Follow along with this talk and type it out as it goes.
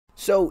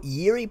So,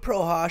 Jiri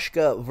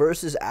Prochazka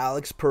versus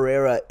Alex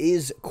Pereira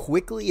is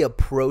quickly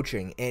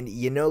approaching, and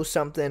you know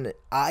something?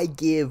 I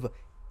give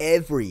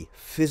every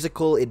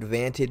physical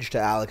advantage to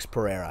Alex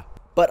Pereira.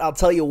 But I'll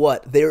tell you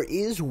what, there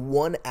is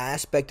one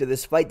aspect of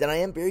this fight that I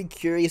am very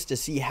curious to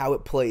see how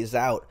it plays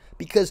out,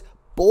 because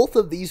both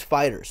of these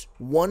fighters,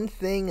 one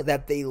thing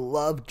that they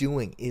love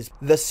doing is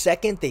the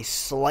second they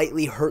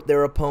slightly hurt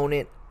their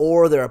opponent,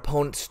 or their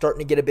opponent's starting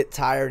to get a bit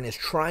tired and is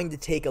trying to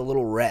take a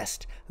little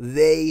rest,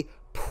 they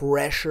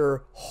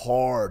pressure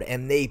hard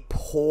and they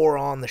pour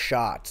on the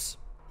shots.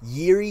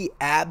 Jiri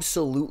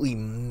absolutely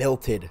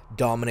melted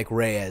Dominic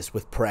Reyes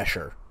with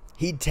pressure.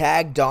 He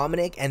tagged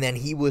Dominic and then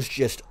he was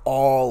just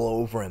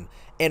all over him.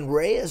 And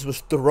Reyes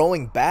was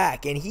throwing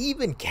back and he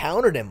even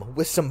countered him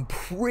with some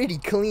pretty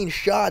clean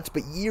shots,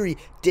 but Jiri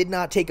did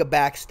not take a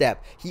back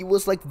step. He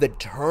was like the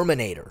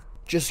Terminator,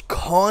 just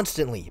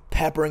constantly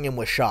peppering him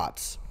with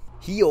shots.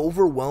 He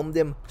overwhelmed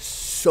him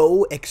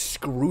so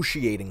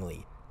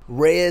excruciatingly.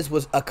 Reyes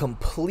was a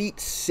complete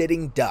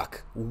sitting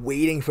duck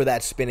waiting for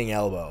that spinning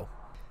elbow.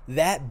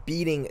 That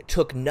beating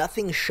took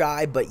nothing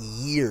shy but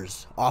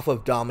years off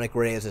of Dominic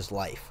Reyes'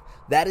 life.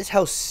 That is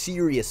how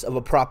serious of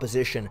a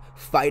proposition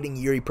fighting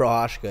Jiri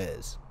Prochazka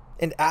is.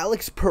 And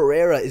Alex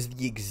Pereira is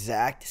the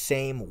exact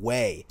same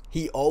way.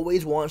 He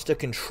always wants to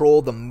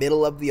control the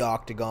middle of the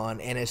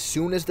octagon, and as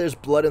soon as there's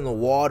blood in the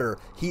water,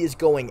 he is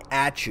going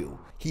at you.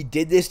 He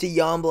did this to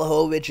Jan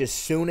Blachowicz as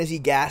soon as he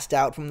gassed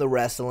out from the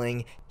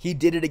wrestling. He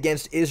did it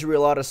against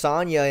Israel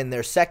Adesanya in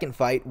their second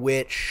fight,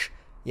 which,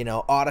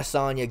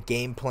 Adesanya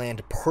game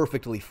planned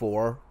perfectly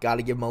for. Got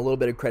to give him a little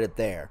bit of credit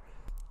there.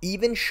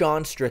 Even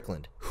Sean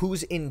Strickland,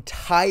 whose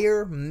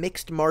entire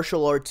mixed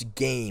martial arts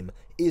game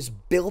is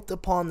built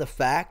upon the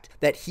fact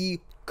that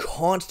he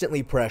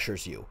constantly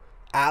pressures you.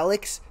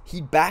 Alex,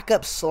 he'd back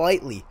up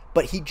slightly,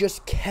 but he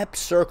just kept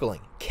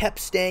circling, kept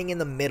staying in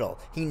the middle.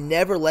 He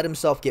never let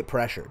himself get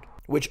pressured,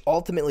 which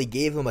ultimately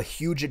gave him a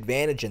huge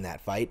advantage in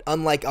that fight,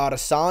 unlike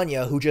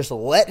Adesanya, who just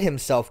let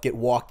himself get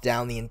walked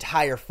down the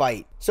entire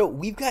fight. So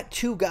we've got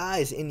two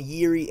guys in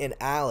Jiri and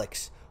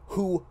Alex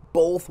who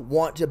both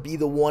want to be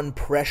the one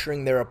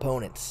pressuring their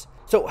opponents.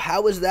 So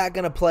how is that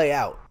going to play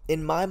out?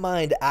 In my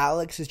mind,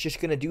 Alex is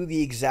just going to do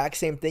the exact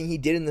same thing he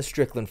did in the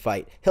Strickland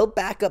fight. He'll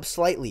back up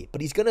slightly,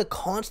 but he's going to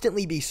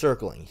constantly be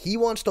circling. He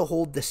wants to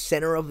hold the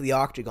center of the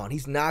octagon.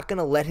 He's not going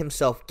to let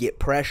himself get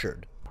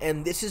pressured.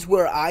 And this is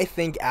where I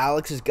think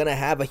Alex is going to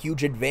have a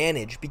huge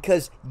advantage,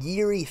 because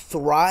Jiri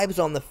thrives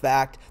on the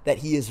fact that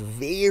he is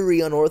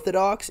very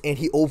unorthodox and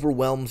he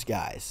overwhelms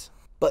guys.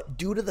 But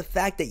due to the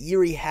fact that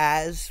Jiri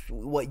has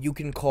what you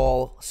can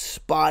call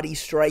spotty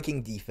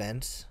striking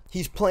defense,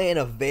 he's playing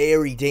a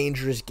very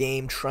dangerous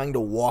game trying to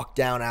walk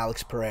down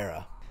Alex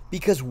Pereira.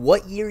 Because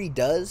what Jiri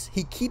does,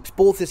 he keeps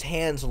both his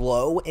hands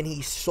low and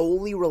he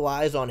solely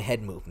relies on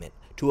head movement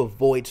to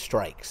avoid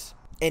strikes.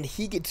 And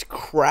he gets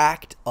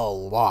cracked a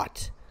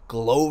lot.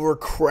 Glover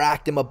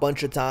cracked him a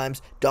bunch of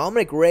times.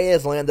 Dominic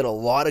Reyes landed a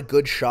lot of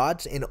good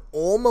shots and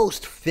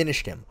almost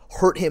finished him.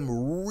 Hurt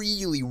him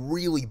really,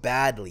 really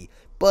badly.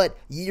 But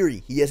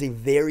Jiri, he has a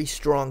very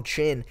strong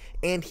chin,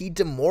 and he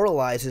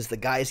demoralizes the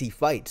guys he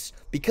fights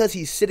because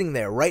he's sitting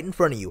there right in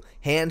front of you,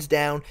 hands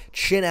down,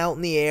 chin out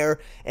in the air,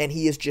 and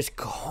he is just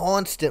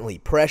constantly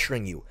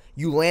pressuring you.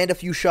 You land a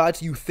few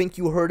shots, you think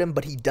you hurt him,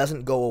 but he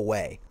doesn't go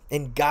away.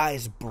 And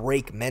guys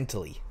break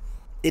mentally.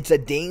 It's a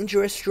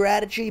dangerous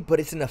strategy, but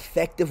it's an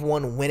effective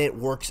one when it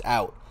works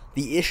out.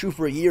 The issue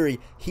for Jiri,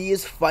 he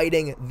is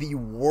fighting the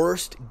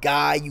worst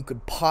guy you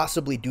could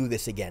possibly do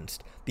this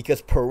against,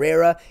 because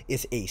Pereira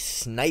is a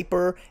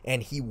sniper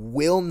and he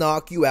will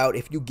knock you out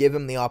if you give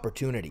him the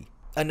opportunity.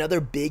 Another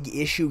big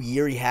issue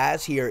Jiri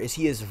has here is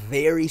he is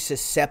very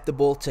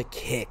susceptible to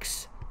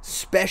kicks,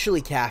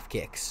 especially calf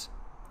kicks.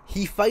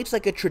 He fights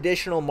like a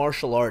traditional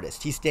martial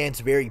artist. He stands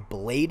very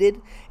bladed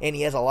and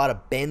he has a lot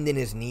of bend in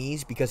his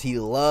knees because he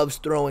loves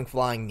throwing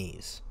flying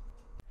knees.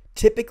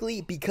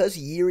 Typically, because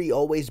Jiri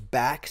always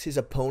backs his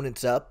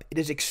opponents up, it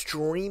is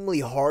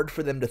extremely hard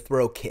for them to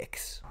throw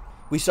kicks.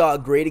 We saw a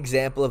great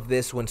example of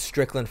this when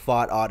Strickland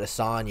fought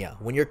Adesanya.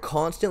 When you're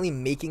constantly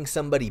making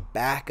somebody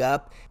back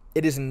up,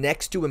 it is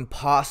next to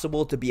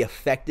impossible to be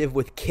effective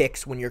with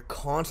kicks when you're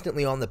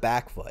constantly on the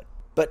back foot.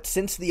 But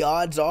since the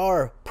odds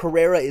are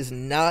Pereira is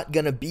not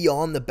going to be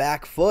on the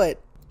back foot,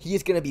 he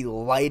is going to be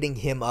lighting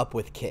him up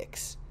with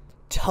kicks.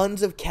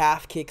 Tons of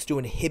calf kicks to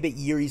inhibit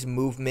Jiri's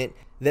movement,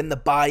 then the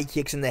body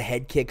kicks and the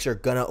head kicks are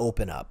gonna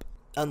open up.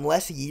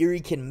 Unless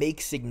Jiri can make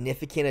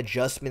significant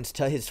adjustments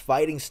to his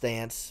fighting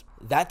stance,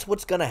 that's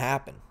what's gonna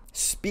happen.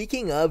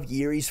 Speaking of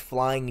Jiri's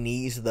flying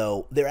knees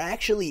though, there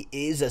actually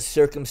is a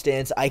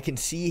circumstance I can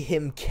see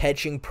him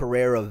catching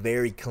Pereira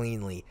very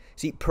cleanly.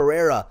 See,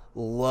 Pereira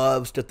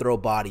loves to throw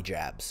body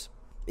jabs.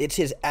 It's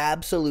his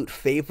absolute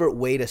favorite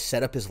way to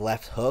set up his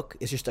left hook,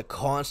 is just to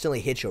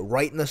constantly hit you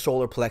right in the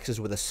solar plexus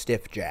with a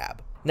stiff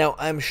jab. Now,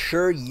 I'm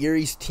sure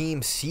Jiri's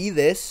team see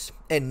this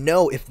and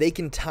know if they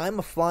can time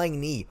a flying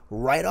knee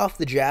right off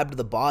the jab to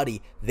the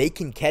body, they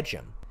can catch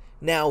him.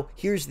 Now,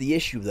 here's the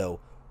issue though.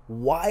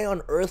 Why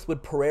on earth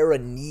would Pereira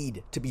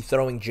need to be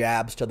throwing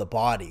jabs to the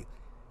body?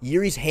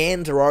 Yuri's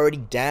hands are already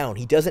down.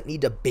 He doesn't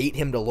need to bait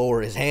him to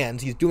lower his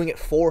hands. He's doing it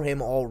for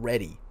him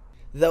already.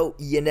 Though,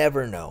 you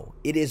never know.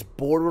 It is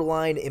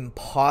borderline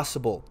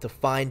impossible to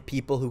find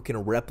people who can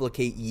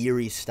replicate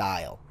Yuri's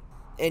style.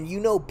 And you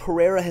know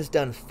Pereira has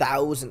done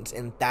thousands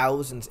and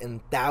thousands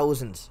and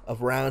thousands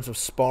of rounds of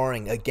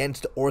sparring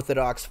against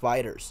orthodox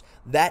fighters.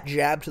 That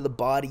jab to the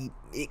body,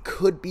 it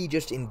could be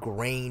just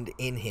ingrained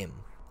in him.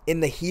 In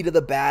the heat of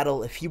the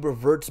battle, if he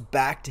reverts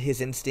back to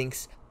his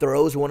instincts,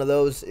 throws one of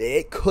those,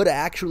 it could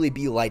actually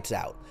be lights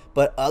out.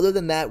 But other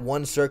than that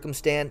one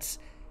circumstance,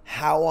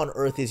 how on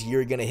earth is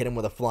Yuri going to hit him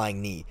with a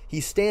flying knee? He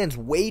stands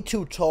way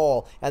too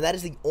tall, and that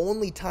is the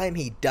only time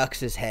he ducks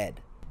his head.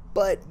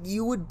 But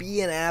you would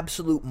be an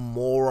absolute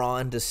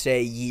moron to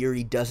say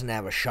Yuri doesn't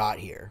have a shot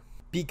here.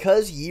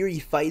 Because Yuri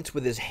fights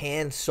with his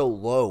hands so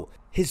low,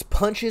 his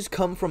punches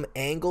come from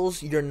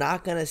angles you're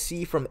not going to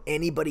see from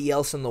anybody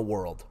else in the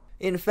world.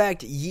 In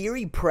fact,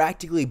 Yuri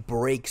practically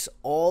breaks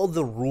all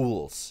the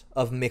rules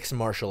of mixed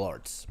martial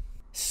arts.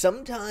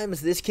 Sometimes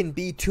this can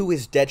be to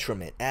his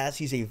detriment, as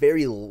he's a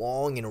very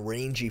long and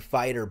rangy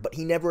fighter, but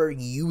he never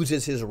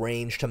uses his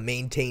range to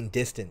maintain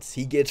distance.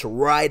 He gets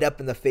right up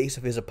in the face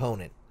of his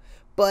opponent.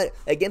 But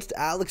against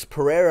Alex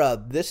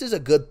Pereira, this is a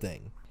good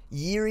thing.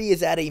 Yuri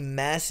is at a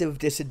massive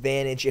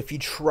disadvantage if he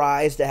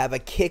tries to have a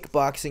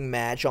kickboxing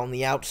match on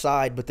the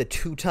outside with the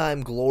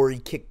two-time Glory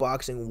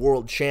kickboxing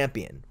world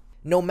champion.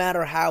 No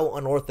matter how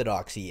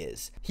unorthodox he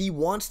is, he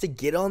wants to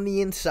get on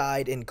the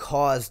inside and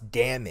cause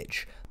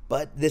damage.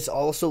 But this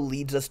also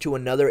leads us to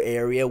another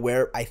area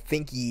where I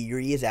think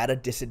Yuri is at a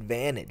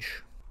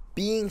disadvantage.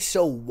 Being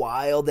so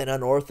wild and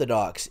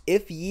unorthodox,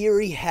 if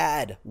Yuri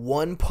had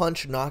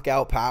one-punch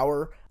knockout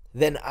power,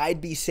 then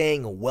I'd be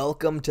saying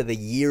welcome to the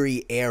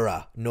Yuri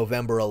era,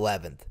 November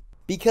 11th.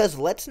 Because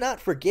let's not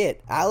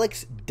forget,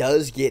 Alex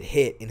does get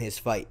hit in his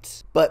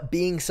fights. But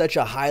being such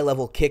a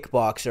high-level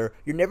kickboxer,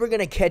 you're never going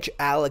to catch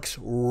Alex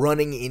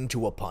running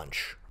into a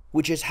punch,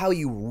 which is how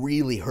you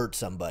really hurt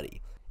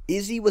somebody.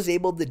 Izzy was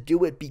able to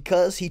do it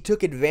because he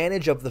took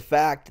advantage of the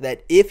fact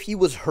that if he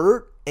was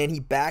hurt and he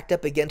backed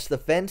up against the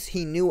fence,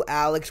 he knew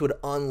Alex would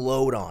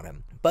unload on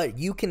him. But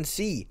you can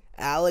see,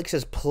 Alex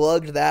has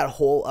plugged that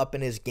hole up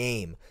in his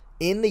game.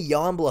 In the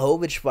Jan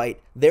Blachowicz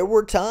fight, there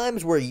were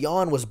times where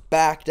Jan was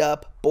backed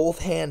up, both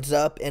hands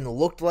up, and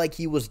looked like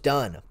he was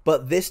done.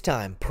 But this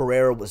time,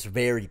 Pereira was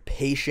very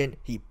patient,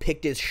 he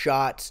picked his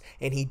shots,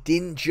 and he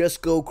didn't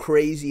just go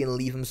crazy and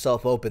leave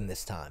himself open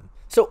this time.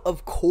 So,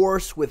 of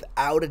course,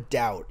 without a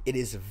doubt, it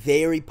is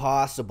very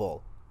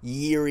possible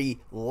Yuri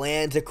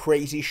lands a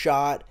crazy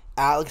shot,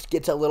 Alex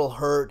gets a little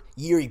hurt,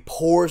 Yuri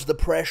pours the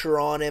pressure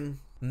on him,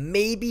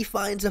 maybe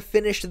finds a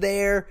finish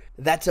there.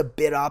 That's a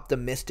bit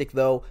optimistic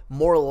though.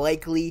 More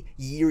likely,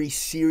 Yuri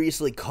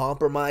seriously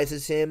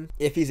compromises him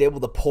if he's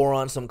able to pour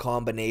on some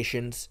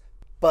combinations.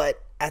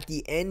 But at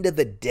the end of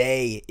the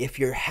day, if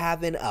you're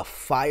having a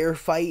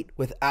firefight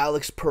with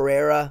Alex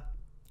Pereira,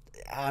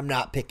 I'm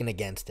not picking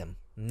against him.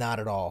 Not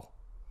at all.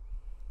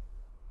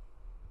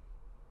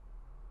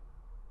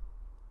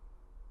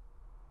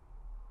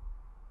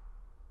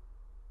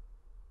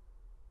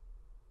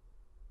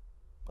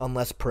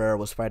 Unless Pereira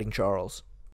was fighting Charles.